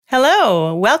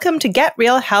Hello, welcome to Get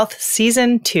Real Health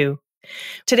Season 2.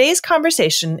 Today's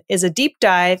conversation is a deep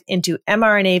dive into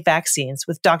mRNA vaccines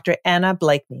with Dr. Anna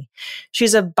Blakeney.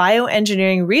 She's a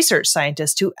bioengineering research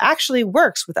scientist who actually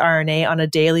works with RNA on a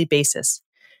daily basis.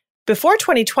 Before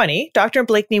 2020, Dr.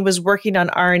 Blakeney was working on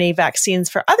RNA vaccines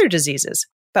for other diseases.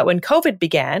 But when COVID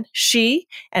began, she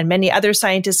and many other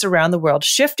scientists around the world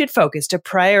shifted focus to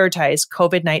prioritize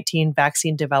COVID-19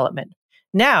 vaccine development.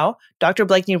 Now, Dr.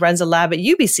 Blakeney runs a lab at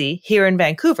UBC here in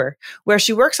Vancouver, where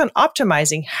she works on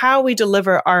optimizing how we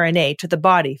deliver RNA to the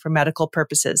body for medical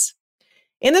purposes.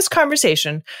 In this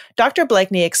conversation, Dr.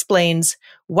 Blakeney explains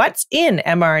what's in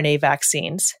mRNA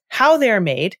vaccines, how they are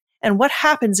made, and what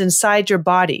happens inside your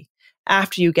body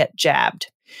after you get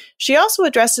jabbed. She also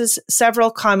addresses several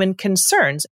common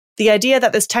concerns, the idea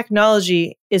that this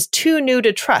technology is too new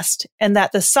to trust and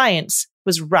that the science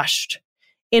was rushed.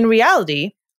 In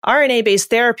reality,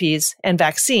 RNA-based therapies and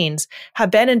vaccines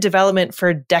have been in development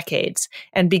for decades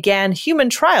and began human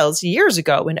trials years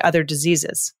ago in other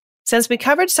diseases. Since we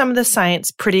covered some of the science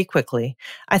pretty quickly,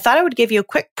 I thought I would give you a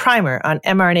quick primer on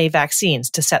mRNA vaccines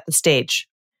to set the stage.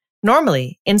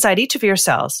 Normally, inside each of your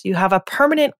cells, you have a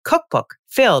permanent cookbook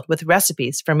filled with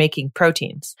recipes for making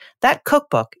proteins. That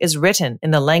cookbook is written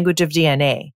in the language of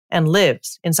DNA and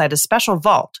lives inside a special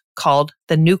vault called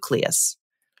the nucleus.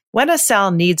 When a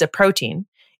cell needs a protein,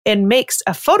 it makes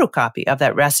a photocopy of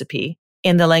that recipe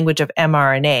in the language of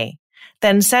mRNA,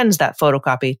 then sends that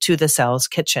photocopy to the cell's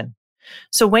kitchen.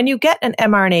 So when you get an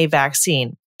mRNA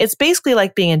vaccine, it's basically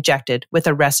like being injected with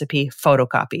a recipe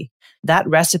photocopy. That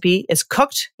recipe is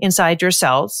cooked inside your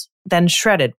cells, then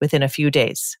shredded within a few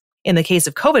days. In the case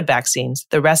of COVID vaccines,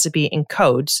 the recipe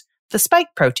encodes the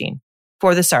spike protein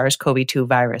for the SARS-CoV-2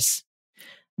 virus.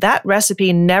 That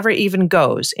recipe never even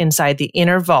goes inside the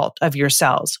inner vault of your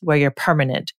cells where your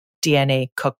permanent DNA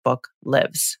cookbook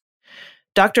lives.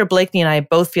 Dr. Blakeney and I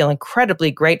both feel incredibly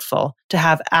grateful to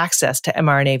have access to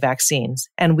mRNA vaccines,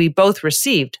 and we both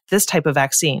received this type of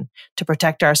vaccine to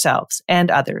protect ourselves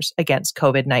and others against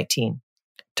COVID-19.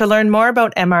 To learn more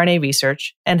about mRNA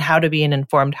research and how to be an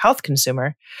informed health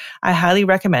consumer, I highly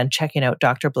recommend checking out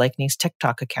Dr. Blakeney's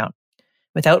TikTok account.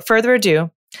 Without further ado,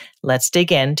 let's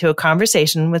dig into a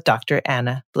conversation with Dr.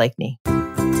 Anna Blakeney.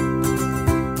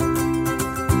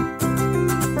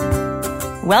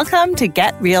 Welcome to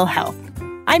Get Real Health.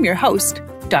 I'm your host,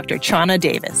 Dr. Chana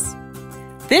Davis.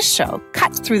 This show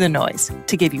cuts through the noise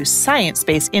to give you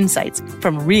science-based insights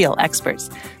from real experts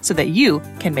so that you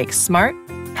can make smart,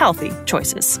 healthy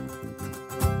choices.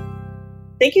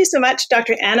 Thank you so much,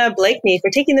 Dr. Anna Blakeney, for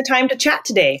taking the time to chat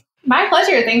today. My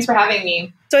pleasure. Thanks for having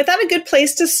me. So I thought a good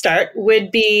place to start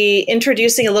would be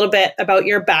introducing a little bit about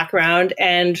your background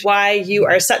and why you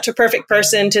are such a perfect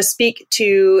person to speak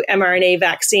to mRNA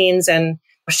vaccines and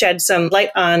shed some light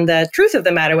on the truth of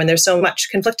the matter when there's so much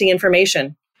conflicting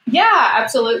information. Yeah,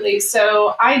 absolutely.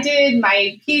 So I did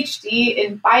my PhD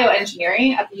in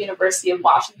bioengineering at the University of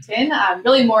Washington,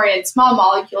 really more in small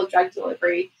molecule drug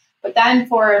delivery. But then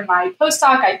for my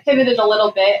postdoc, I pivoted a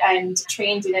little bit and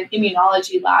trained in an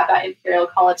immunology lab at Imperial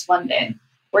College London,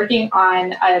 working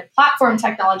on a platform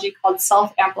technology called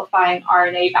self-amplifying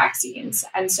RNA vaccines.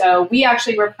 And so we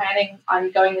actually were planning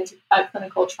on going into a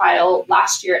clinical trial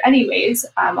last year anyways,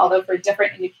 although for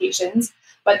different indications.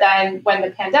 But then when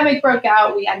the pandemic broke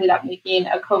out, we ended up making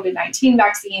a COVID-19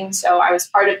 vaccine. So I was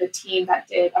part of the team that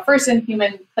did a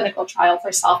first-in-human clinical trial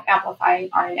for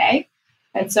self-amplifying RNA.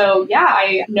 And so, yeah,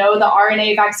 I know the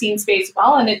RNA vaccine space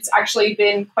well, and it's actually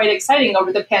been quite exciting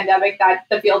over the pandemic that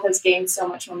the field has gained so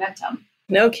much momentum.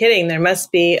 No kidding. There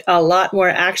must be a lot more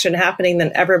action happening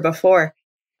than ever before.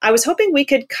 I was hoping we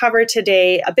could cover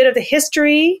today a bit of the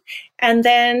history and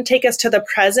then take us to the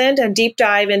present and deep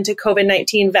dive into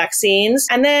COVID-19 vaccines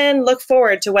and then look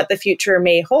forward to what the future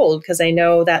may hold, because I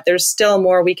know that there's still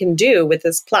more we can do with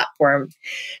this platform.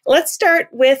 Let's start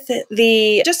with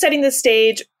just setting the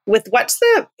stage with what's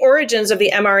the origins of the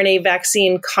mRNA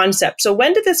vaccine concept. So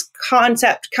when did this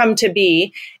concept come to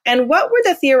be? And what were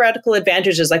the theoretical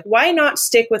advantages? Like, why not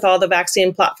stick with all the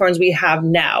vaccine platforms we have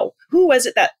now? Who was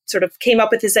it that sort of came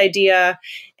up with this idea?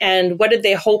 And what did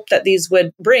they hope that these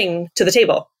would bring to the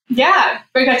table? Yeah,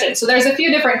 great question. So there's a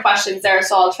few different questions there,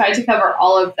 so I'll try to cover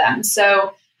all of them.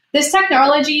 So this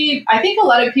technology, I think a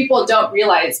lot of people don't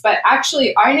realize, but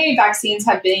actually RNA vaccines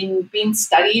have been being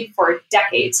studied for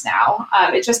decades now.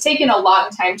 It's just taken a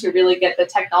long time to really get the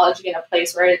technology in a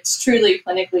place where it's truly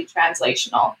clinically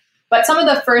translational. But some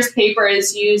of the first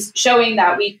papers showing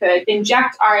that we could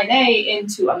inject RNA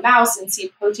into a mouse and see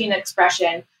protein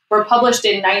expression were published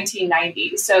in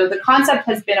 1990. So the concept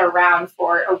has been around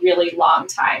for a really long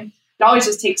time. It always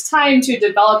just takes time to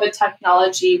develop a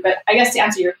technology. But I guess to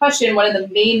answer your question, one of the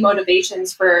main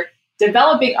motivations for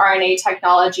developing RNA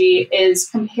technology is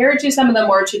compared to some of the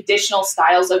more traditional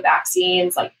styles of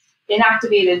vaccines, like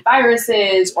inactivated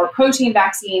viruses or protein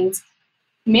vaccines.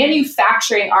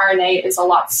 Manufacturing RNA is a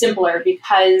lot simpler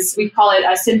because we call it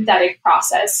a synthetic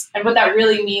process. And what that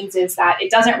really means is that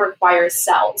it doesn't require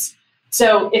cells.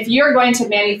 So if you're going to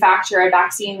manufacture a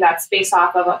vaccine that's based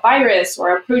off of a virus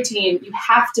or a protein, you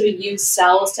have to use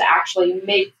cells to actually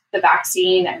make the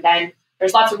vaccine. And then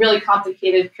there's lots of really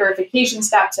complicated purification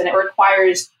steps, and it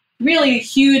requires really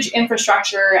huge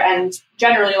infrastructure and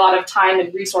generally a lot of time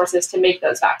and resources to make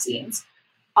those vaccines.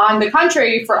 On the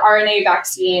contrary, for RNA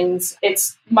vaccines,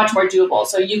 it's much more doable.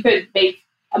 So you could make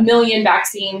 1 million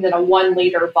vaccines in a 1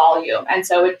 liter volume. And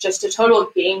so it's just a total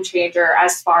game changer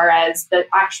as far as the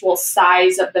actual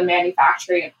size of the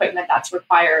manufacturing equipment that's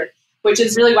required, which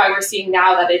is really why we're seeing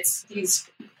now that these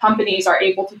companies are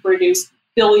able to produce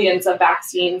billions of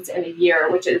vaccines in a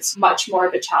year, which is much more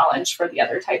of a challenge for the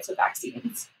other types of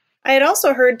vaccines. I had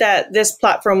also heard that this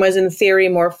platform was in theory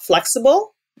more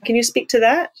flexible. Can you speak to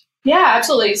that? Yeah,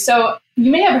 absolutely. So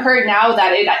you may have heard now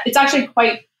that it's actually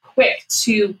quite quick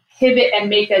to pivot and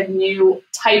make a new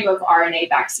type of RNA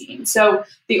vaccine. So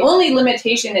the only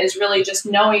limitation is really just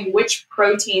knowing which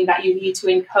protein that you need to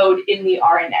encode in the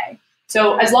RNA.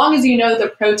 So as long as you know the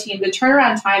protein, the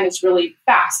turnaround time is really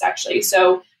fast, actually.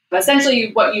 So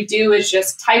essentially what you do is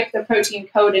just type the protein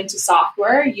code into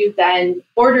software. You then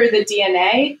order the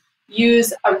DNA,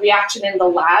 use a reaction in the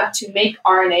lab to make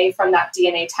RNA from that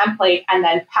DNA template, and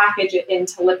then package it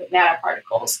into lipid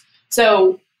nanoparticles.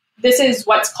 So this is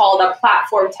what's called a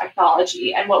platform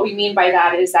technology. And what we mean by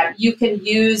that is that you can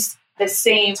use the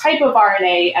same type of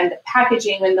RNA and the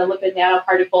packaging and the lipid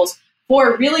nanoparticles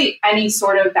for really any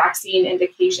sort of vaccine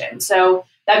indication. So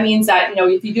that means that,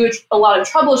 if you do a lot of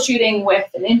troubleshooting with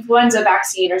an influenza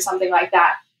vaccine or something like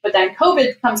that, but then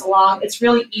COVID comes along, it's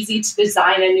really easy to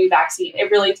design a new vaccine.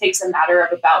 It really takes a matter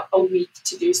of about a week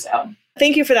to do so.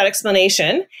 Thank you for that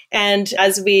explanation. And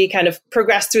as we kind of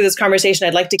progress through this conversation,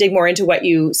 I'd like to dig more into what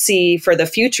you see for the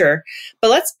future. But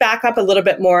let's back up a little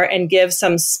bit more and give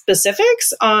some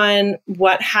specifics on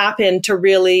what happened to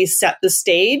really set the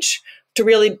stage, to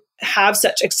really have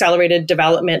such accelerated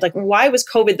development. Like, why was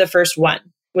COVID the first one?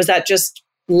 Was that just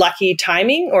lucky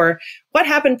timing, or what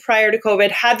happened prior to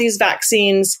COVID? Had these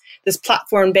vaccines, this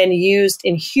platform been used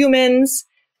in humans?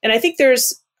 And I think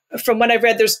from what I've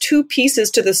read, there's 2 pieces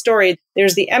to the story.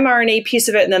 There's the mRNA piece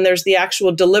of it, and then there's the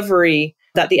actual delivery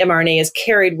that the mRNA is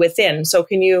carried within. So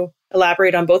can you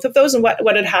elaborate on both of those and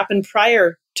what had happened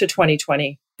prior to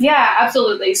 2020? Yeah,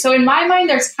 absolutely. So in my mind,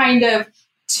 there's kind of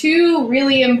 2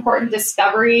 really important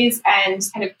discoveries and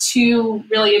kind of 2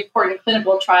 really important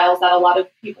clinical trials that a lot of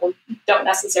people don't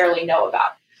necessarily know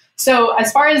about. So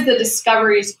as far as the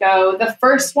discoveries go, the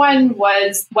first one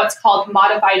was what's called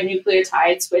modified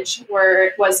nucleotides, which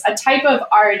was a type of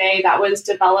RNA that was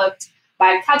developed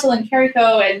by Katalin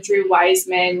Karikó and Drew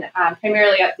Weissman,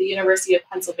 primarily at the University of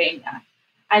Pennsylvania.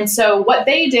 And so what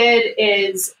they did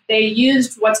is they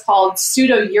used what's called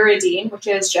pseudouridine, which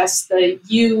is just the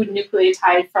U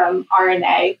nucleotide from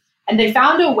RNA, and they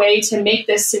found a way to make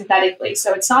this synthetically.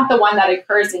 So it's not the one that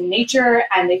occurs in nature,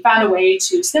 and they found a way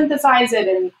to synthesize it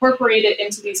and incorporate it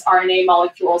into these RNA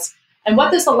molecules. And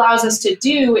what this allows us to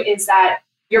do is that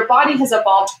your body has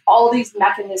evolved all these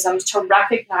mechanisms to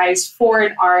recognize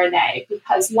foreign RNA,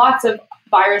 because lots of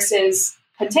viruses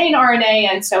contain RNA,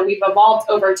 and so we've evolved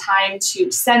over time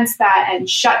to sense that and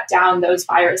shut down those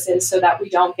viruses so that we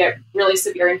don't get really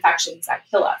severe infections that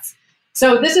kill us.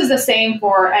 So this is the same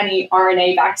for any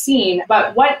RNA vaccine,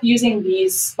 but what using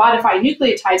these modified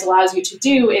nucleotides allows you to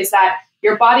do is that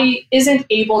your body isn't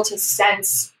able to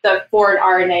sense the foreign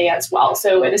RNA as well.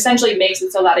 So it essentially makes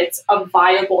it so that it's a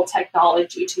viable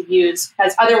technology to use,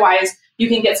 because otherwise you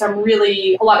can get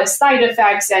a lot of side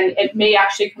effects, and it may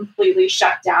actually completely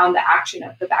shut down the action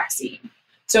of the vaccine.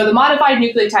 So the modified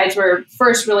nucleotides were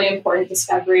first really important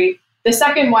discovery. The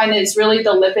second one is really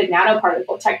the lipid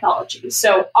nanoparticle technology.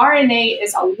 So RNA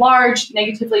is a large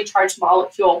negatively charged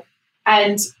molecule.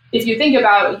 And if you think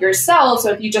about your cells,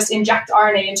 so if you just inject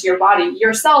RNA into your body,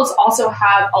 your cells also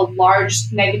have a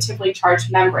large negatively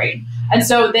charged membrane. And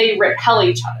so they repel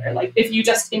each other. Like if you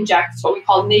just inject what we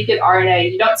call naked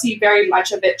RNA, you don't see very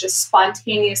much of it just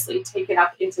spontaneously taken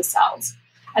up into cells.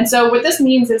 And so what this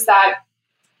means is that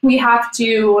we have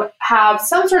to have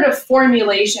some sort of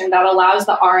formulation that allows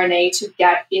the RNA to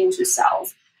get into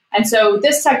cells. And so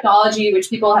this technology, which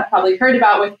people have probably heard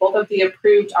about with both of the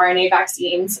approved RNA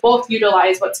vaccines, both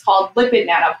utilize what's called lipid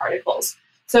nanoparticles.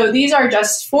 So these are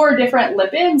just 4 different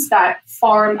lipids that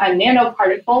form a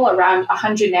nanoparticle around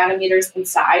 100 nanometers in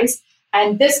size.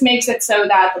 And this makes it so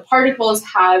that the particles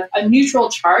have a neutral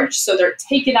charge, so they're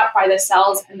taken up by the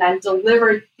cells and then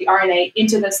deliver the RNA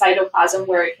into the cytoplasm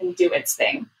where it can do its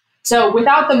thing. So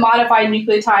without the modified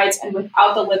nucleotides and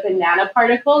without the lipid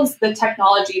nanoparticles, the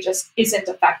technology just isn't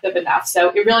effective enough. So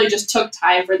it really just took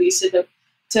time for these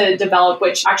to develop,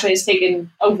 which actually has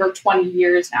taken over 20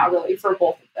 years now, really, for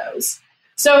both of those.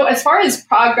 So as far as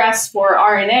progress for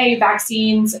RNA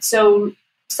vaccines, so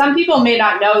some people may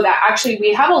not know that actually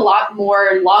we have a lot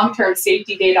more long-term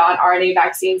safety data on RNA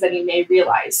vaccines than you may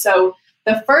realize. So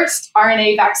the first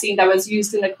RNA vaccine that was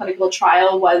used in a clinical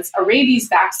trial was a rabies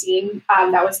vaccine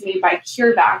that was made by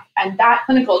CureVac, and that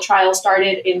clinical trial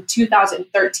started in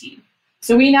 2013.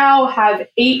 So we now have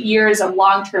 8 years of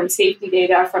long-term safety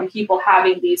data from people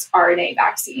having these RNA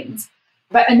vaccines.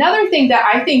 But another thing that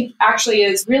I think actually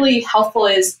is really helpful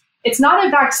is it's not a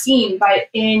vaccine, but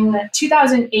in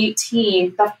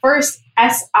 2018, the first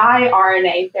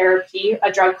siRNA therapy,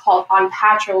 a drug called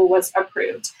Onpattro, was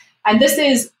approved. And this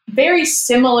is very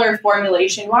similar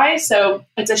formulation-wise. So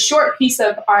it's a short piece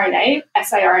of RNA,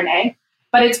 siRNA,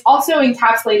 but it's also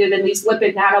encapsulated in these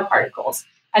lipid nanoparticles.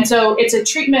 And so it's a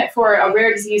treatment for a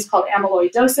rare disease called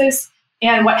amyloidosis.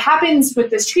 And what happens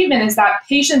with this treatment is that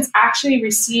patients actually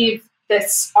receive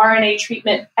this RNA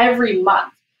treatment every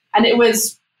month. And it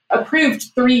was approved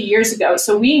 3 years ago.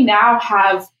 So we now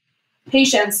have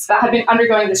patients that have been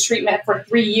undergoing this treatment for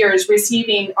 3 years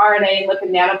receiving RNA and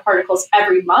lipid nanoparticles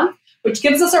every month, which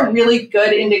gives us a really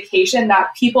good indication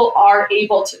that people are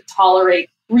able to tolerate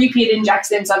repeat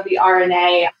injections of the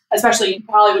RNA, especially you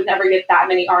probably would never get that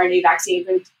many RNA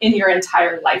vaccines in your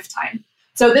entire lifetime.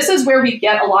 So this is where we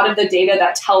get a lot of the data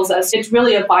that tells us it's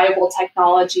really a viable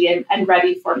technology and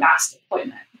ready for mass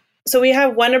deployment. So we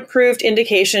have one approved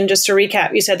indication. Just to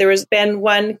recap, you said there has been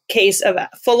one case of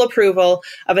full approval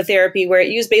of a therapy where it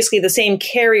used basically the same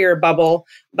carrier bubble,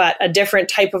 but a different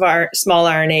type of small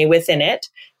RNA within it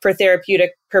for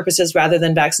therapeutic purposes rather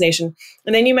than vaccination.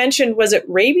 And then you mentioned, was it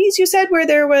rabies, you said, where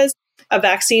there was a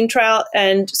vaccine trial?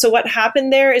 And so what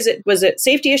happened there? Was it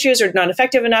safety issues or not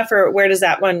effective enough, or where does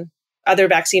that one other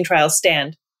vaccine trial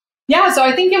stand? Yeah, so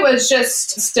I think it was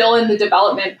just still in the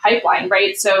development pipeline,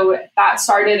 right? So that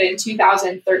started in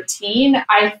 2013.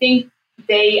 I think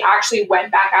they actually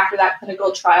went back after that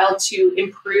clinical trial to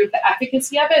improve the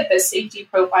efficacy of it. The safety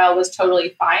profile was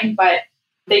totally fine, but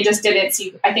they just didn't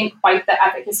see, I think, quite the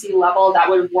efficacy level that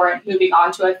would warrant moving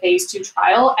on to a phase 2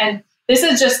 trial. And this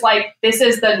is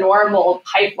the normal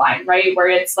pipeline, right? Where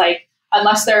it's like,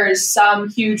 unless there's some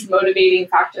huge motivating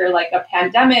factor like a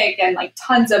pandemic and like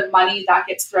tons of money that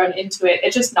gets thrown into it,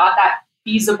 it's just not that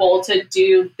feasible to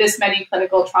do this many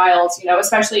clinical trials,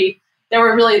 especially there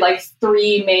were really like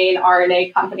 3 main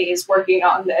RNA companies working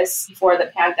on this before the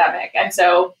pandemic. And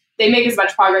so they make as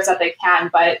much progress as they can,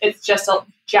 but it's just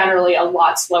generally a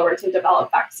lot slower to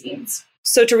develop vaccines.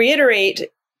 So to reiterate,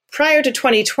 prior to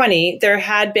 2020, there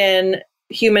had been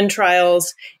human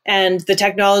trials and the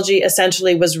technology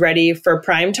essentially was ready for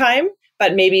prime time,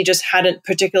 but maybe just hadn't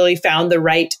particularly found the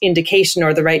right indication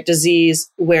or the right disease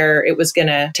where it was going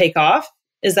to take off.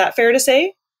 Is that fair to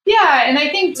say? Yeah, and I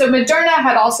think so. Moderna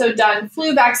had also done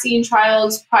flu vaccine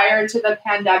trials prior to the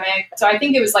pandemic. So I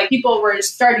think it was like people were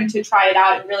starting to try it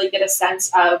out and really get a sense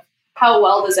of how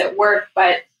well does it work.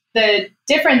 But the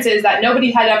difference is that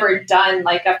nobody had ever done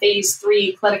like a phase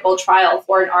 3 clinical trial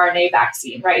for an RNA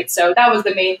vaccine, right? So that was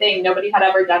the main thing. Nobody had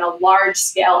ever done a large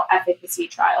scale efficacy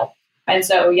trial. And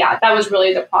so, yeah, that was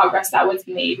really the progress that was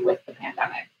made with the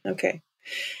pandemic. Okay.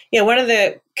 Yeah, one of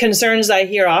the concerns I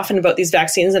hear often about these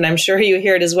vaccines, and I'm sure you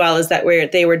hear it as well, is that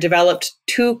they were developed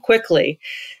too quickly.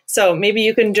 So maybe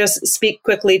you can just speak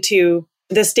quickly to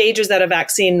the stages that a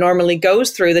vaccine normally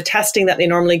goes through, the testing that they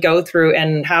normally go through,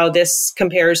 and how this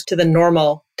compares to the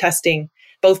normal testing,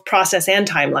 both process and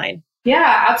timeline.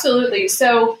 Yeah, absolutely.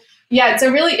 So yeah, it's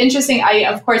a really interesting, I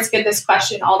of course get this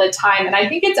question all the time, and I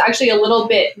think it's actually a little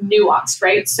bit nuanced,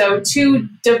 right? So to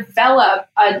develop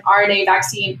an RNA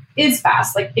vaccine is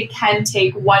fast, like it can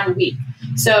take 1 week.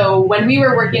 So when we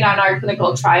were working on our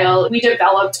clinical trial, we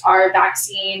developed our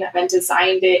vaccine and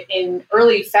designed it in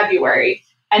early February.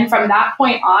 And from that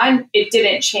point on, it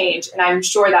didn't change. And I'm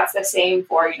sure that's the same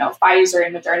for, Pfizer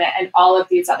and Moderna and all of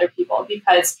these other people,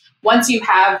 because once you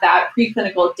have that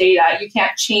preclinical data, you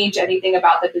can't change anything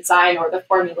about the design or the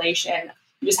formulation.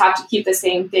 You just have to keep the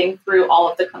same thing through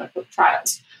all of the clinical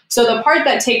trials. So the part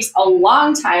that takes a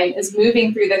long time is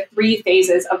moving through the 3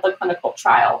 phases of the clinical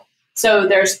trial. So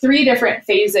there's 3 different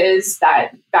phases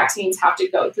that vaccines have to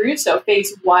go through. So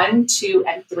phase 1, 2,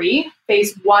 and 3.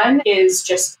 Phase 1 is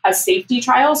just a safety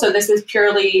trial. So this is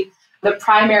purely the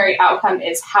primary outcome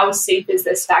is how safe is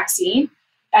this vaccine?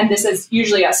 And this is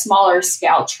usually a smaller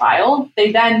scale trial.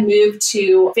 They then move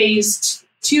to phase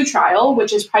 2 trial,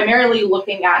 which is primarily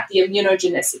looking at the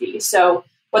immunogenicity. So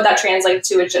what that translates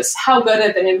to is just how good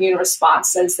of an immune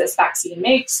response does this vaccine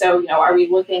make? So, are we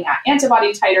looking at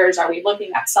antibody titers? Are we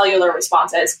looking at cellular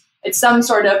responses? It's some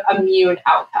sort of immune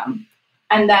outcome.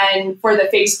 And then for the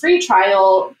phase 3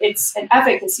 trial, it's an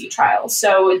efficacy trial.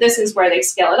 So this is where they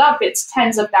scale it up. It's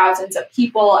tens of thousands of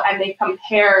people, and they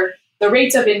compare the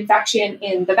rates of infection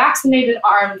in the vaccinated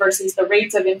arm versus the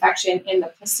rates of infection in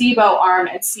the placebo arm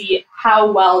and see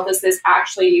how well does this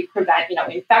actually prevent,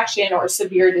 infection or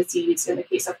severe disease in the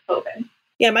case of COVID.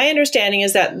 Yeah, my understanding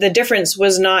is that the difference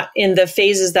was not in the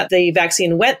phases that the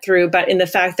vaccine went through, but in the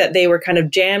fact that they were kind of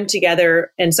jammed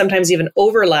together and sometimes even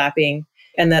overlapping,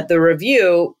 and that the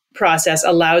review process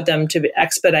allowed them to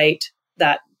expedite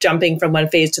that jumping from one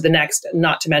phase to the next,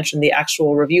 not to mention the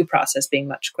actual review process being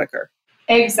much quicker.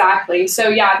 Exactly. So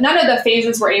none of the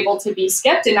phases were able to be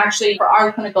skipped. And actually for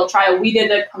our clinical trial, we did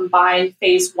a combined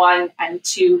phase 1 and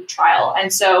 2 trial.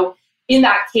 And so in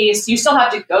that case, you still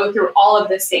have to go through all of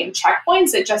the same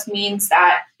checkpoints. It just means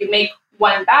that you make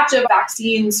one batch of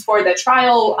vaccines for the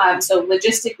trial. So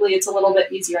logistically, it's a little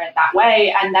bit easier in that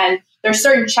way. And then there's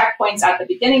certain checkpoints at the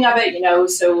beginning of it,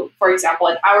 So for example,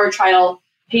 in our trial,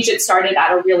 patients started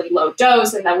at a really low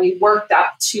dose, and then we worked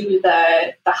up to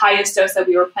the highest dose that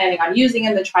we were planning on using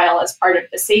in the trial as part of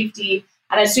the safety.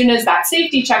 And as soon as that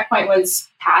safety checkpoint was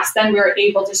passed, then we were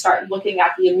able to start looking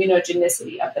at the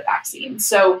immunogenicity of the vaccine.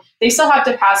 So they still have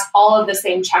to pass all of the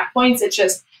same checkpoints. It's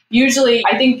just usually,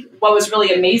 I think what was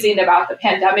really amazing about the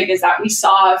pandemic is that we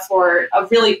saw for a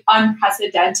really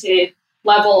unprecedented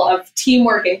level of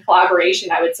teamwork and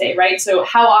collaboration, I would say, right? So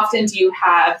how often do you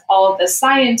have all of the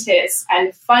scientists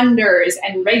and funders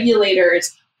and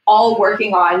regulators all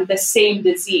working on the same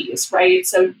disease, right?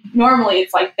 So normally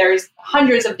it's like there's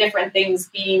hundreds of different things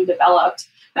being developed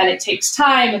and it takes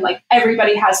time and like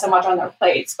everybody has so much on their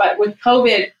plates. But with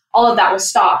COVID, all of that was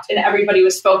stopped and everybody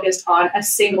was focused on a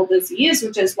single disease,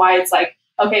 which is why it's like,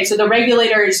 okay, so the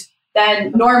regulators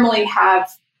then normally have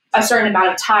a certain amount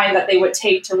of time that they would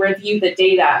take to review the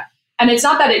data. And it's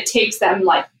not that it takes them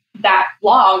like that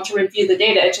long to review the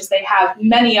data. It's just they have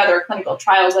many other clinical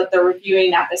trials that they're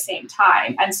reviewing at the same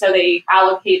time. And so they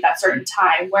allocate that certain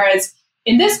time. Whereas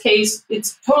in this case,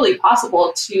 it's totally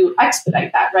possible to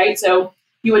expedite that, right? So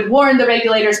you would warn the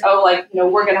regulators,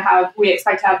 we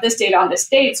expect to have this data on this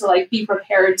date. So like be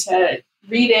prepared to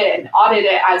read it and audit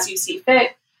it as you see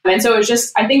fit. And so it was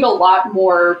just, I think, a lot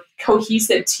more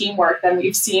cohesive teamwork than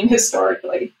we've seen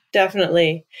historically.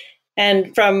 Definitely.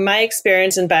 And from my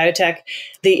experience in biotech,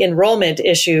 the enrollment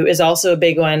issue is also a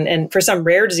big one. And for some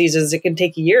rare diseases, it can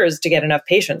take years to get enough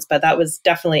patients, but that was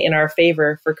definitely in our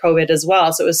favor for COVID as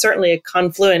well. So it was certainly a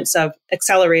confluence of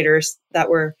accelerators that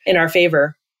were in our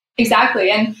favor. Exactly.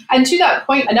 And to that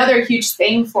point, another huge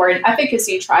thing for an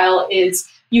efficacy trial is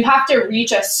you have to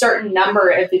reach a certain number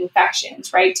of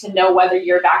infections, right, to know whether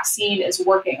your vaccine is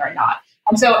working or not.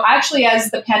 And so actually,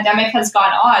 as the pandemic has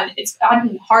gone on, it's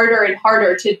gotten harder and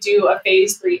harder to do a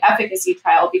phase 3 efficacy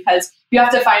trial because you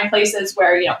have to find places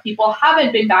where, people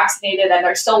haven't been vaccinated and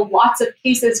there's still lots of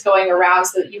cases going around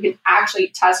so that you can actually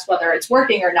test whether it's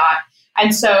working or not.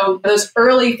 And so those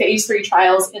early phase 3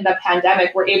 trials in the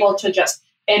pandemic were able to just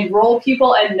enroll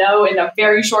people and know in a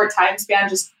very short time span,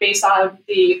 just based on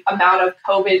the amount of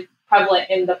COVID prevalent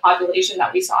in the population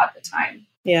that we saw at the time.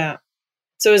 Yeah.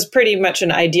 So it was pretty much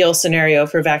an ideal scenario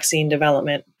for vaccine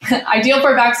development. Ideal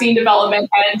for vaccine development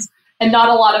and not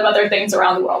a lot of other things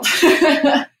around the world.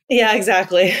 Yeah,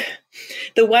 exactly.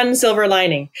 The one silver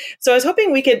lining. So I was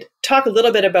hoping we could talk a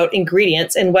little bit about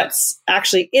ingredients and what's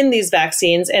actually in these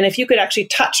vaccines. And if you could actually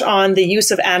touch on the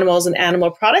use of animals and animal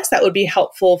products, that would be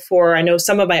helpful for, I know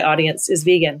some of my audience is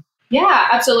vegan. Yeah,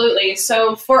 absolutely.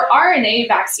 So for RNA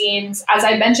vaccines, as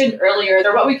I mentioned earlier,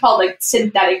 they're what we call like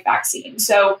synthetic vaccines.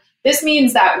 So this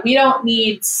means that we don't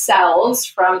need cells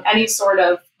from any sort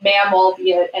of mammal,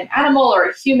 be it an animal or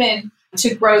a human,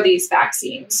 to grow these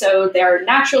vaccines. So they're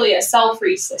naturally a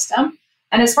cell-free system.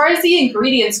 And as far as the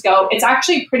ingredients go, it's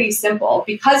actually pretty simple.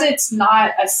 Because it's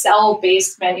not a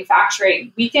cell-based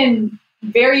manufacturing, we can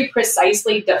very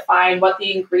precisely define what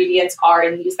the ingredients are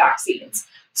in these vaccines.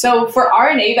 So for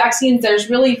RNA vaccines, there's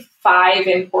really 5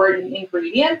 important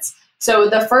ingredients. So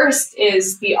the first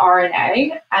is the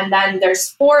RNA, and then there's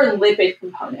 4 lipid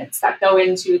components that go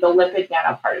into the lipid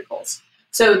nanoparticles.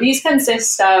 So these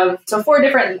consist of 4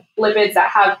 different lipids that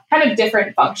have kind of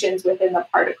different functions within the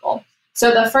particle.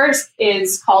 So the first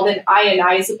is called an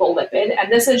ionizable lipid,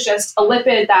 and this is just a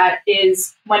lipid that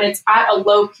is, when it's at a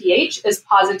low pH, is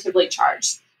positively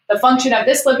charged. The function of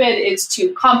this lipid is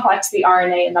to complex the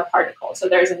RNA in the particle. So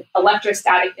there's an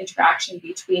electrostatic interaction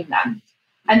between them.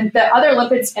 And the other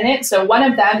lipids in it, so one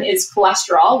of them is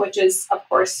cholesterol, which is, of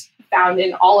course, found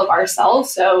in all of our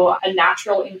cells, so a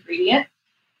natural ingredient.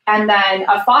 And then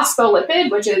a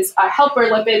phospholipid, which is a helper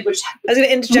lipid, which... I was going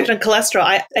to interject on cholesterol.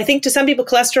 I think to some people,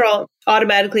 cholesterol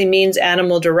automatically means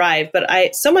animal derived, but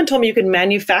someone told me you could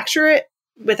manufacture it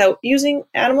without using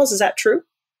animals. Is that true?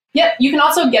 Yep, you can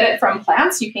also get it from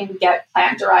plants. You can get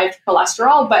plant-derived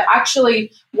cholesterol, but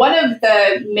actually one of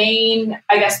the main,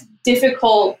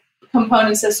 difficult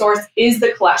components to source is the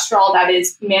cholesterol that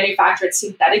is manufactured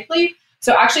synthetically.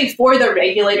 So actually for the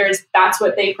regulators, that's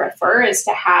what they prefer, is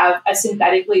to have a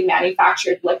synthetically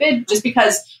manufactured lipid, just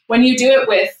because when you do it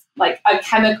with like a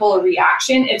chemical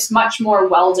reaction, it's much more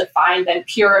well-defined than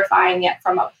purifying it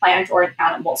from a plant or an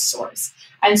animal source.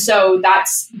 And so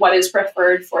that's what is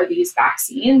preferred for these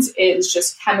vaccines, is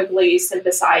just chemically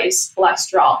synthesized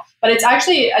cholesterol. But it's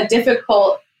actually a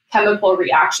difficult chemical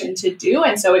reaction to do.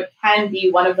 And so it can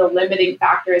be one of the limiting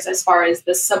factors as far as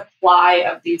the supply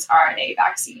of these RNA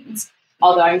vaccines.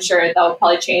 Although I'm sure that'll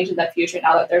probably change in the future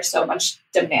now that there's so much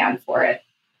demand for it.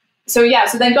 So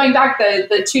then going back,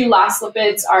 the 2 last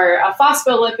lipids are a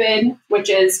phospholipid, which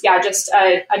is, just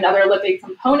another lipid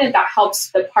component that helps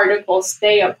the particle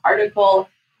stay a particle.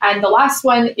 And the last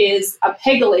one is a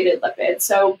pegylated lipid.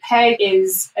 So PEG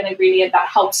is an ingredient that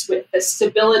helps with the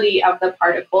stability of the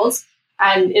particles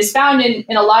and is found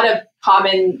in a lot of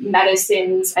common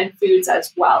medicines and foods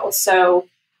as well. So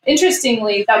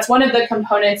interestingly, that's one of the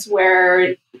components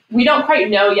where we don't quite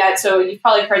know yet. So you've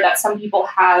probably heard that some people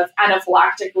have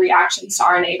anaphylactic reactions to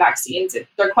RNA vaccines.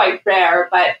 They're quite rare,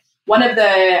 but one of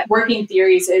the working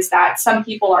theories is that some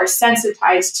people are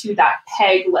sensitized to that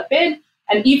PEG lipid.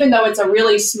 And even though it's a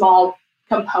really small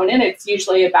component, it's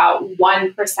usually about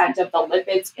 1% of the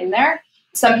lipids in there.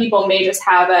 Some people may just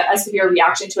have a severe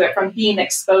reaction to it from being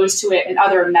exposed to it in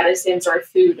other medicines or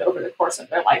food over the course of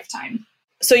their lifetime.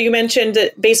 So you mentioned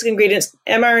basic ingredients,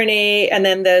 mRNA, and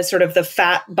then the sort of the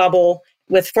fat bubble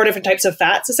with 4 different types of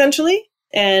fats, essentially.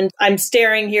 And I'm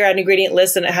staring here at an ingredient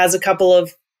list, and it has a couple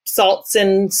of salts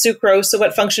and sucrose. So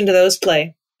what function do those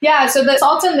play? Yeah, so the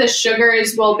salts and the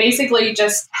sugars will basically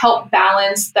just help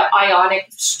balance the ionic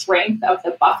strength of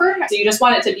the buffer. So you just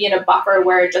want it to be in a buffer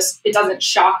where it doesn't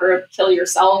shock or kill your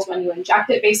cells when you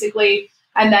inject it, basically.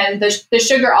 And then the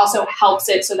sugar also helps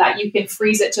it so that you can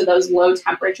freeze it to those low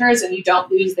temperatures and you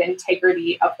don't lose the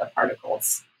integrity of the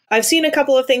particles. I've seen a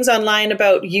couple of things online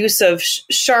about use of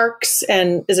sharks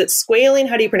and is it squalene?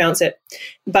 How do you pronounce it?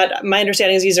 But my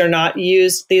understanding is these are not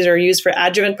used. These are used for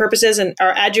adjuvant purposes. And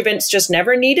are adjuvants just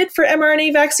never needed for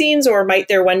mRNA vaccines? Or might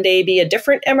there one day be a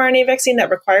different mRNA vaccine that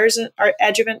requires an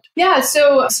adjuvant? Yeah,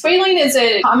 so squalene is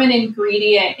a common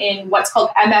ingredient in what's called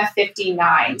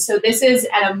MF59. So this is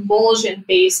an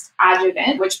emulsion-based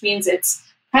adjuvant, which means it's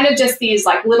kind of just these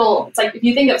like little, it's like if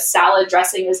you think of salad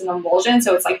dressing as an emulsion,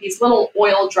 so it's like these little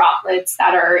oil droplets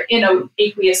that are in an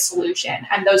aqueous solution.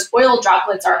 And those oil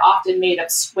droplets are often made of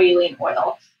squalene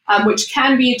oil, which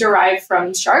can be derived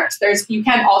from sharks. You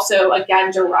can also,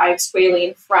 again, derive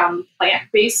squalene from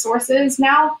plant-based sources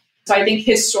now. So I think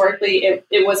historically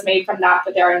it was made from that,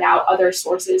 but there are now other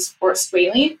sources for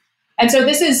squalene. And so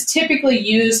this is typically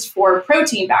used for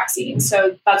protein vaccines.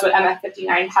 So that's what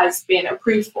MF59 has been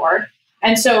approved for.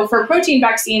 And so for protein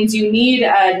vaccines, you need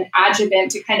an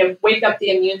adjuvant to kind of wake up the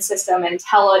immune system and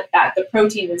tell it that the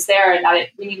protein is there and that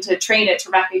we need to train it to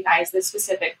recognize this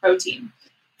specific protein.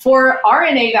 For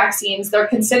RNA vaccines, they're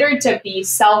considered to be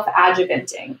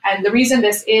self-adjuvanting. And the reason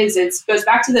this goes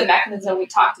back to the mechanism we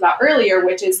talked about earlier,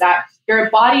 which is that your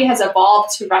body has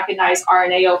evolved to recognize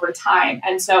RNA over time.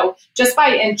 And so just by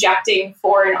injecting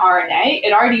foreign RNA,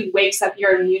 it already wakes up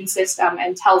your immune system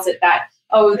and tells it that,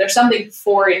 oh, there's something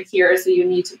foreign here, so you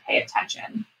need to pay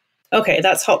attention. Okay,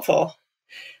 that's helpful.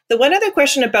 The one other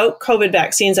question about COVID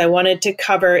vaccines I wanted to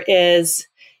cover is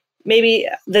maybe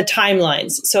the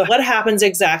timelines. So what happens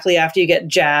exactly after you get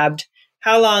jabbed?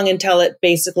 How long until it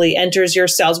basically enters your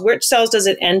cells? Which cells does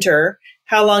it enter?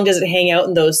 How long does it hang out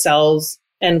in those cells?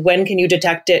 And when can you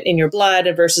detect it in your blood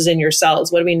versus in your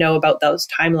cells? What do we know about those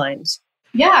timelines?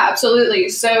 Yeah, absolutely.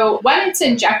 So when it's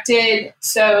injected,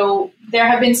 so there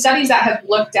have been studies that have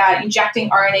looked at injecting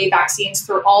RNA vaccines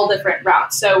through all different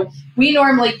routes. So we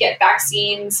normally get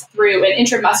vaccines through an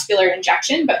intramuscular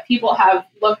injection, but people have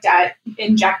looked at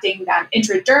injecting them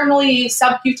intradermally,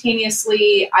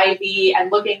 subcutaneously, IV,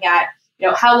 and looking at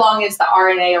how long is the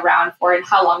RNA around for and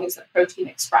how long is the protein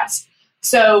expressed.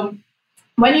 So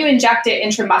when you inject it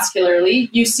intramuscularly,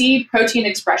 you see protein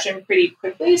expression pretty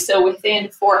quickly. So within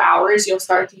 4 hours, you'll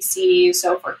start to see,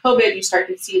 so for COVID, you start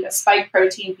to see the spike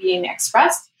protein being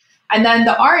expressed. And then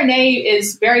the RNA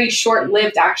is very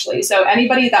short-lived, actually. So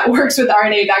anybody that works with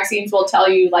RNA vaccines will tell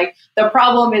you, the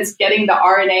problem is getting the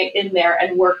RNA in there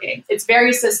and working. It's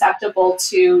very susceptible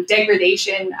to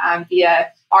degradation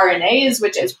via RNAs,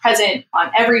 which is present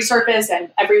on every surface and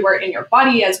everywhere in your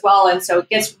body as well. And so it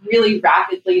gets really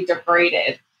rapidly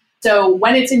degraded. So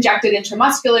when it's injected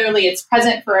intramuscularly, it's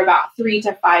present for about 3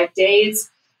 to 5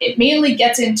 days. It mainly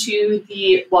gets into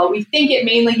we think it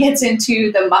mainly gets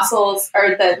into the muscles or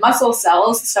the muscle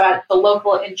cells, so at the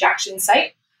local injection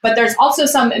site. But there's also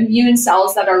some immune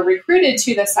cells that are recruited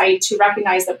to the site to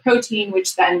recognize the protein,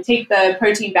 which then take the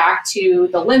protein back to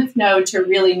the lymph node to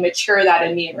really mature that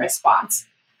immune response.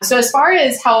 So as far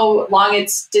as how long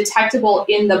it's detectable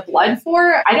in the blood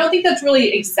for, I don't think that's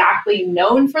really exactly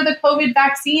known for the COVID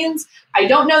vaccines. I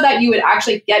don't know that you would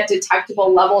actually get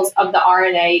detectable levels of the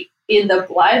RNA in the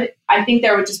blood. I think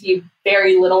there would just be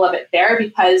very little of it there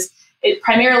because it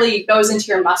primarily goes into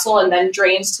your muscle and then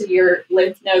drains to your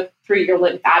lymph node through your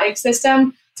lymphatic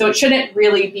system. So it shouldn't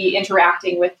really be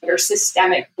interacting with your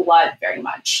systemic blood very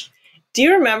much. Do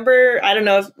you remember, I don't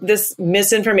know, if this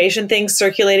misinformation thing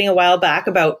circulating a while back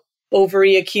about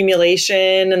ovary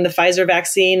accumulation and the Pfizer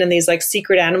vaccine and these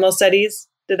secret animal studies?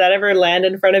 Did that ever land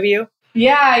in front of you?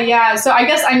 Yeah. So I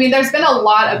guess, there's been a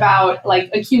lot about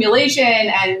accumulation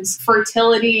and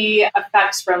fertility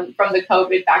effects from the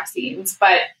COVID vaccines.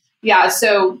 But yeah,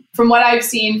 so from what I've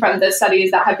seen from the studies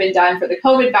that have been done for the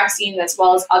COVID vaccine, as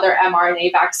well as other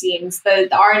mRNA vaccines, the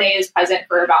RNA is present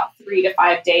for about 3 to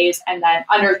 5 days and then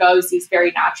undergoes these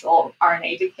very natural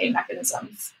RNA decay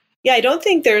mechanisms. Yeah, I don't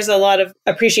think there's a lot of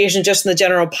appreciation just in the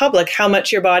general public, how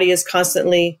much your body is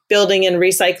constantly building and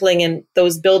recycling and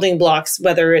those building blocks,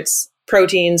 whether it's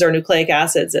proteins or nucleic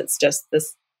acids. It's just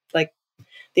this,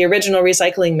 the original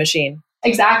recycling machine.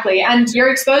 Exactly. And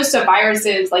you're exposed to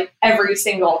viruses every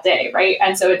single day, right?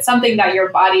 And so it's something that your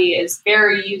body is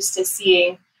very used to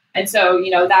seeing. And so,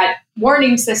 that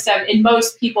warning system in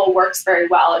most people works very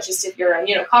well. It's just if you're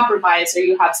immunocompromised or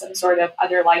you have some sort of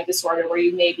underlying disorder where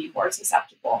you may be more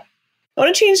susceptible. I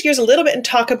want to change gears a little bit and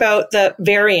talk about the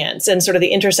variants and sort of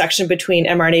the intersection between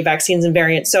mRNA vaccines and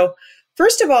variants. So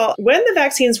first of all, when the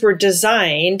vaccines were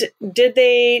designed, did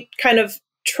they kind of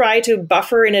try to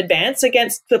buffer in advance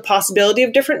against the possibility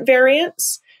of different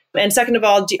variants? And second of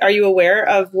all, are you aware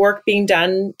of work being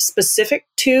done specific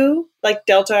to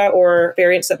Delta or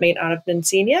variants that may not have been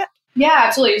seen yet? Yeah,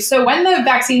 absolutely. So when the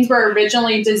vaccines were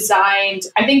originally designed,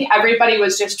 I think everybody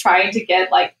was just trying to get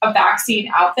a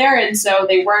vaccine out there. And so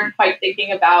they weren't quite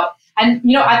thinking about, and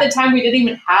at the time we didn't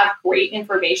even have great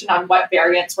information on what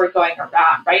variants were going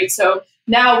around, right? So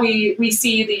now we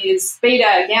see these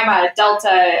beta, gamma,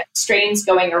 delta strains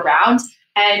going around.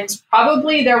 And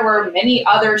probably there were many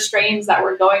other strains that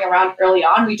were going around early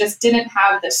on. We just didn't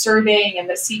have the surveying and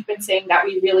the sequencing that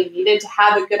we really needed to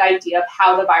have a good idea of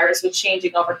how the virus was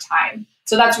changing over time.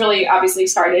 So that's really obviously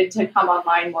started to come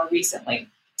online more recently.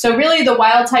 So really the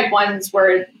wild type ones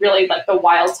were really the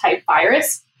wild type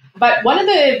virus. But one of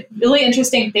the really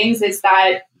interesting things is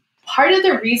that part of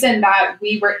the reason that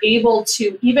we were able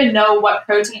to even know what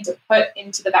protein to put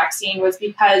into the vaccine was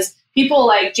because people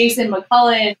like Jason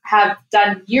McClellan have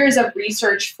done years of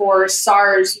research for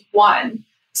SARS-1.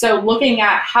 So looking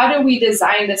at how do we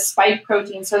design the spike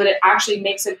protein so that it actually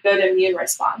makes a good immune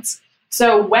response.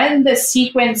 So when the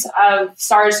sequence of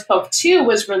SARS-CoV-2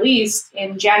 was released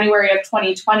in January of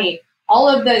 2020, all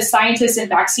of the scientists and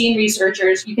vaccine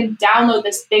researchers, you can download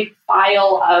this big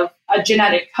file of a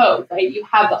genetic code, right? You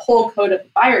have the whole code of the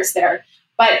virus there,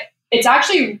 but it's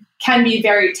actually can be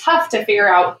very tough to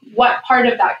figure out what part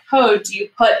of that code do you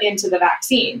put into the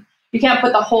vaccine. You can't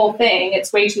put the whole thing,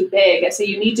 it's way too big. So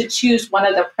you need to choose one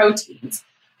of the proteins.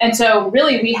 And so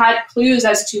really we had clues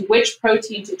as to which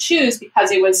protein to choose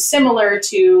because it was similar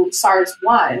to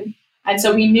SARS-1. And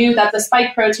so we knew that the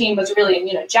spike protein was really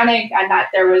immunogenic and that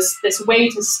there was this way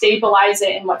to stabilize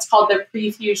it in what's called the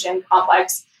pre-fusion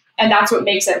complex. And that's what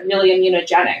makes it really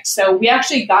immunogenic. So we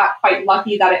actually got quite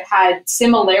lucky that it had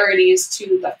similarities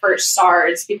to the first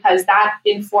SARS because that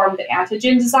informed the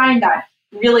antigen design that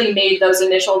really made those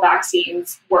initial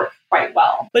vaccines work quite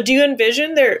well. But do you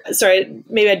envision sorry,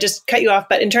 maybe I just cut you off,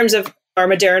 but in terms of are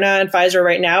Moderna and Pfizer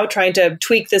right now trying to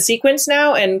tweak the sequence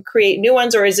now and create new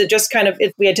ones? Or is it just kind of,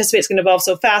 if we anticipate it's going to evolve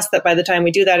so fast that by the time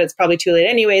we do that, it's probably too late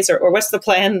anyways? Or what's the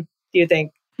plan, do you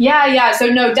think? Yeah. So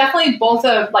no, definitely both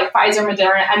of like Pfizer,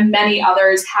 Moderna, and many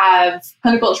others have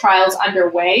clinical trials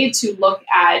underway to look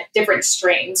at different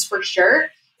strains for sure.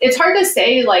 It's hard to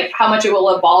say like how much it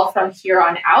will evolve from here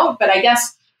on out, but I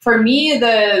guess for me,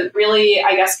 the really,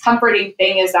 I guess, comforting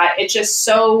thing is that it's just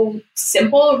so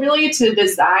simple really to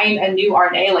design a new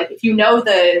RNA. Like if you know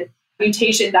the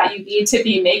mutation that you need to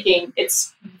be making,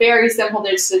 it's very simple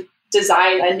to just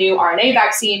design a new RNA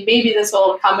vaccine. Maybe this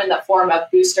will come in the form of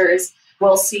boosters.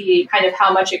 We'll see kind of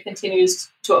how much it continues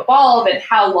to evolve and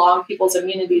how long people's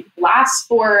immunity lasts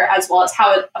for, as well as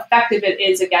how effective it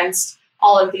is against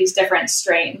all of these different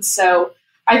strains. So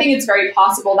I think it's very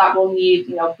possible that we'll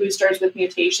need, boosters with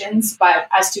mutations, but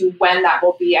as to when that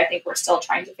will be, I think we're still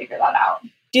trying to figure that out.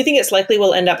 Do you think it's likely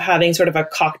we'll end up having sort of a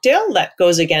cocktail that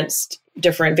goes against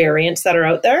different variants that are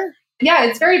out there? Yeah,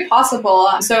 it's very possible.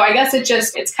 So I guess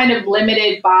it's kind of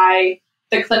limited by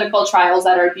the clinical trials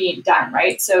that are being done,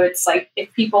 right? So it's like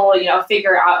if people,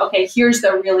 figure out, okay, here's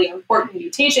the really important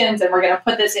mutations and we're going to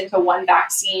put this into one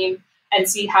vaccine and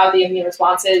see how the immune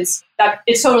response is, that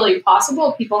it's totally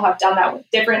possible. People have done that with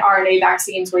different RNA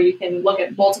vaccines where you can look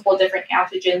at multiple different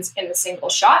antigens in a single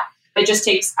shot. It just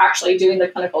takes actually doing the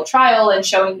clinical trial and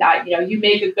showing that, you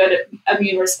make a good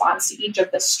immune response to each of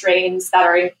the strains that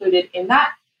are included in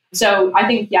that. So I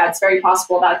think, it's very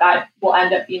possible that will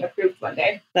end up being approved one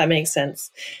day. That makes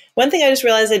sense. One thing I just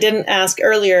realized I didn't ask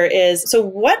earlier is, so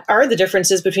what are the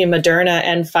differences between Moderna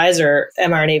and Pfizer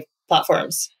mRNA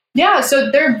platforms? Yeah, so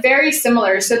they're very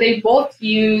similar. So they both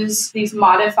use these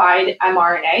modified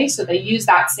mRNA. So they use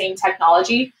that same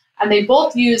technology, and they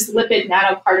both use lipid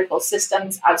nanoparticle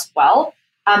systems as well.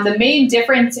 The main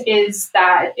difference is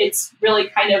that it's really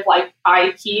kind of like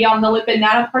IP on the lipid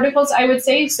nanoparticles, I would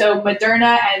say. So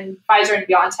Moderna and Pfizer and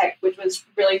BioNTech, which was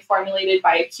really formulated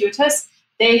by Acuitas,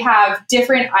 they have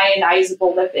different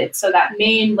ionizable lipids. So that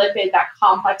main lipid that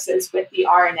complexes with the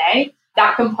RNA,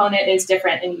 that component is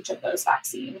different in each of those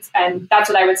vaccines. And that's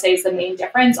what I would say is the main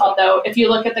difference. Although if you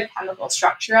look at the chemical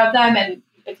structure of them and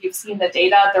if you've seen the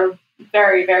data, they're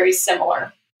very, very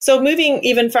similar. So moving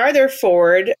even farther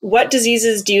forward, what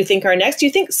diseases do you think are next? Do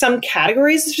you think some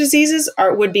categories of diseases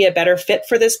would be a better fit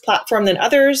for this platform than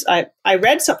others? I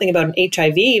read something about an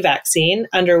HIV vaccine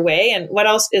underway, and what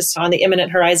else is on the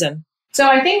imminent horizon? So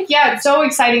I think, it's so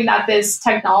exciting that this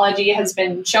technology has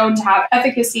been shown to have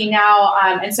efficacy now.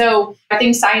 And so I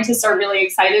think scientists are really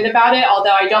excited about it,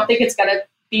 although I don't think it's going to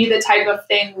be the type of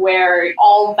thing where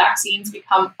all vaccines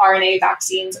become RNA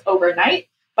vaccines overnight.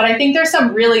 But I think there's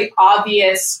some really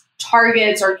obvious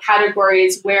targets or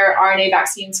categories where RNA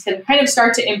vaccines can kind of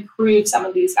start to improve some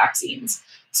of these vaccines.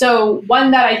 So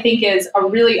one that I think is a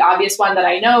really obvious one that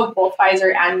I know both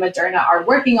Pfizer and Moderna are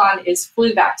working on is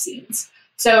flu vaccines.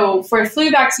 So for flu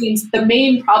vaccines, the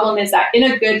main problem is that in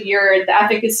a good year, the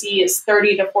efficacy is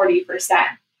 30 to 40%.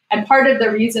 And part of the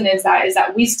reason is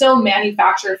that we still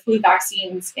manufacture flu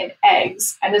vaccines in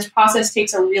eggs, and this process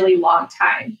takes a really long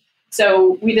time.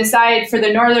 So we decide for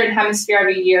the Northern Hemisphere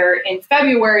every year in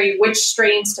February which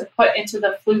strains to put into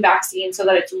the flu vaccine so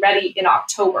that it's ready in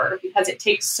October, because it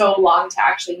takes so long to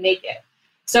actually make it.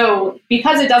 So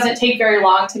because it doesn't take very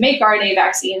long to make RNA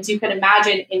vaccines, you can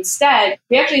imagine instead,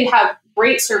 we actually have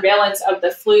great surveillance of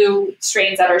the flu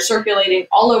strains that are circulating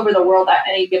all over the world at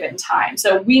any given time.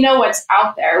 So we know what's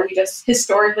out there. We just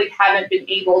historically haven't been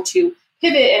able to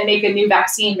pivot and make a new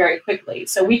vaccine very quickly.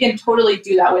 So we can totally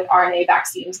do that with RNA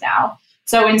vaccines now.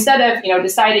 So instead of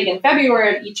deciding in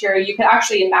February of each year, you could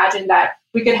actually imagine that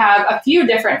we could have a few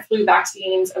different flu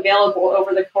vaccines available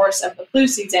over the course of the flu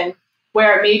season,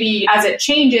 where maybe as it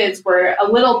changes, we're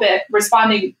a little bit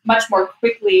responding much more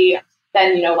quickly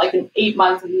than like an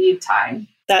 8-month lead time.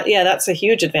 That's a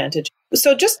huge advantage.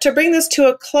 So just to bring this to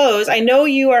a close, I know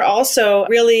you are also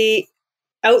really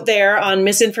out there on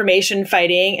misinformation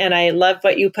fighting, and I love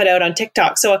what you put out on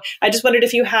TikTok. So I just wondered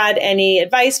if you had any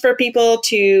advice for people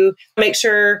to make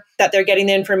sure that they're getting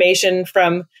the information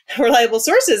from reliable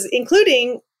sources,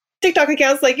 including TikTok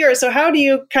accounts like yours. So how do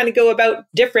you kind of go about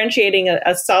differentiating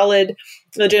a solid,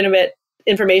 legitimate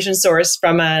information source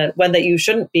from one that you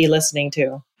shouldn't be listening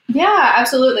to? Yeah,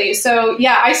 absolutely. So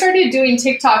I started doing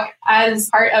TikTok as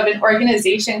part of an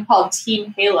organization called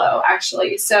Team Halo,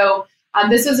 actually. So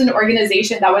this is an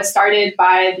organization that was started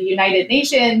by the United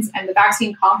Nations and the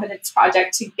Vaccine Confidence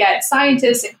Project to get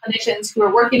scientists and clinicians who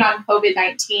are working on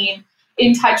COVID-19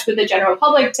 in touch with the general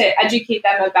public to educate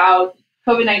them about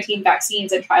COVID-19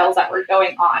 vaccines and trials that were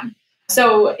going on.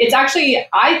 So it's actually,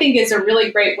 I think it's a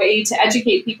really great way to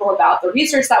educate people about the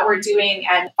research that we're doing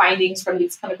and findings from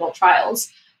these clinical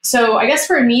trials. So I guess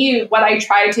for me, what I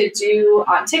try to do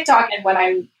on TikTok and when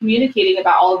I'm communicating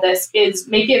about all of this is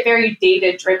make it very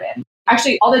data driven.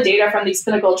 actually all the data from these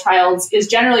clinical trials is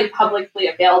generally publicly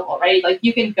available, right? Like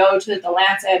you can go to the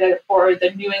Lancet or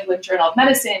the New England Journal of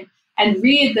Medicine and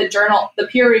read the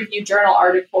peer-reviewed journal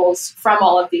articles from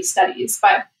all of these studies.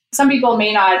 But some people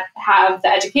may not have the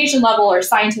education level or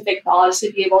scientific knowledge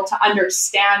to be able to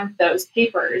understand those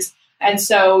papers. And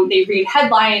so they read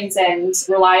headlines and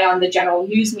rely on the general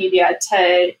news media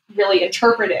to really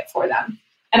interpret it for them.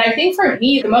 And I think for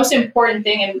me, the most important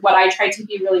thing and what I try to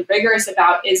be really rigorous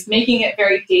about is making it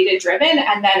very data-driven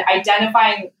and then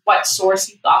identifying what source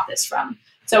you got this from.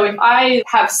 So if I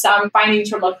have some findings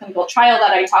from a clinical trial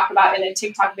that I talk about in a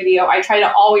TikTok video, I try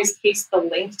to always paste the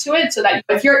link to it so that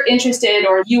if you're interested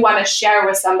or you want to share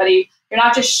with somebody, you're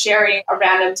not just sharing a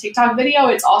random TikTok video,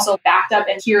 it's also backed up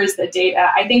and here's the data.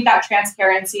 I think that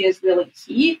transparency is really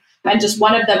key and just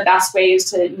one of the best ways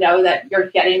to know that you're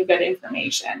getting good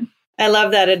information. I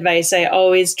love that advice. I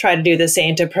always try to do the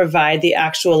same, to provide the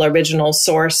actual original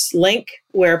source link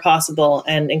where possible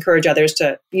and encourage others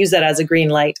to use that as a green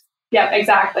light. Yeah,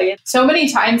 exactly. So many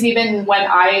times, even when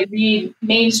I read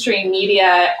mainstream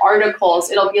media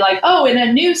articles, it'll be like, oh, in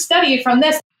a new study from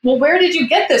this. Well, where did you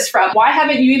get this from? Why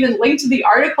haven't you even linked to the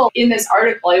article in this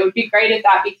article? It would be great if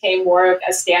that became more of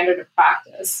a standard of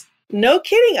practice. No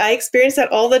kidding. I experience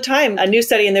that all the time. A new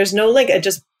study and there's no link. It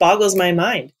just boggles my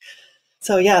mind.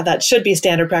 So yeah, that should be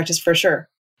standard practice for sure.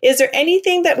 Is there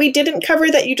anything that we didn't cover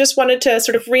that you just wanted to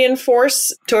sort of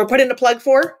reinforce or put in a plug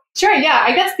for? Sure. Yeah.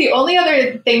 I guess the only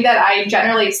other thing that I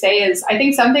generally say is I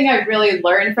think something I've really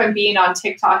learned from being on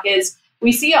TikTok is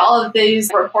we see all of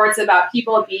these reports about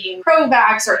people being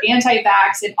pro-vax or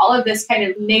anti-vax and all of this kind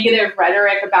of negative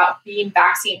rhetoric about being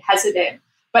vaccine hesitant.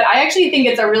 But I actually think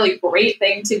it's a really great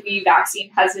thing to be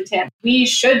vaccine hesitant. We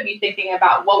should be thinking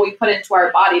about what we put into our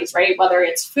bodies, right? Whether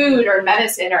it's food or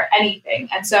medicine or anything.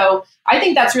 And so I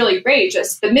think that's really great.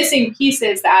 Just the missing piece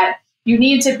is that you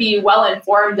need to be well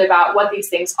informed about what these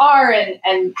things are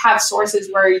and have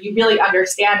sources where you really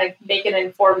understand and can make an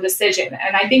informed decision.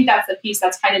 And I think that's the piece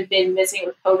that's kind of been missing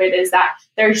with COVID is that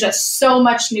there's just so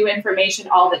much new information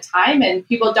all the time and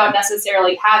people don't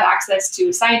necessarily have access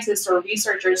to scientists or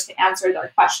researchers to answer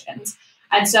their questions.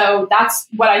 And so that's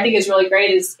what I think is really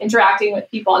great is interacting with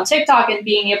people on TikTok and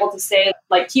being able to say,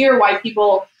 like, here, why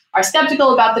people are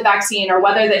skeptical about the vaccine or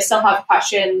whether they still have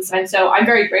questions. And so I'm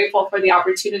very grateful for the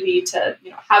opportunity to,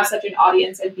 have such an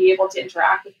audience and be able to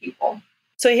interact with people.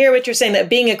 So I hear what you're saying, that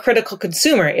being a critical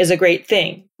consumer is a great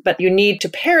thing, but you need to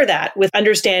pair that with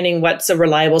understanding what's a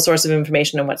reliable source of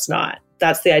information and what's not.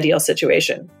 That's the ideal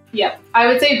situation. Yeah, I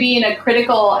would say being a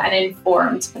critical and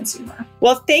informed consumer.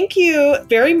 Well, thank you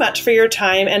very much for your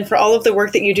time and for all of the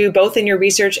work that you do, both in your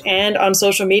research and on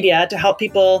social media, to help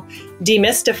people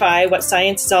demystify what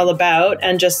science is all about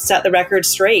and just set the record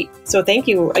straight. So thank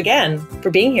you again for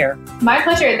being here. My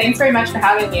pleasure. Thanks very much for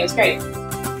having me. It was great.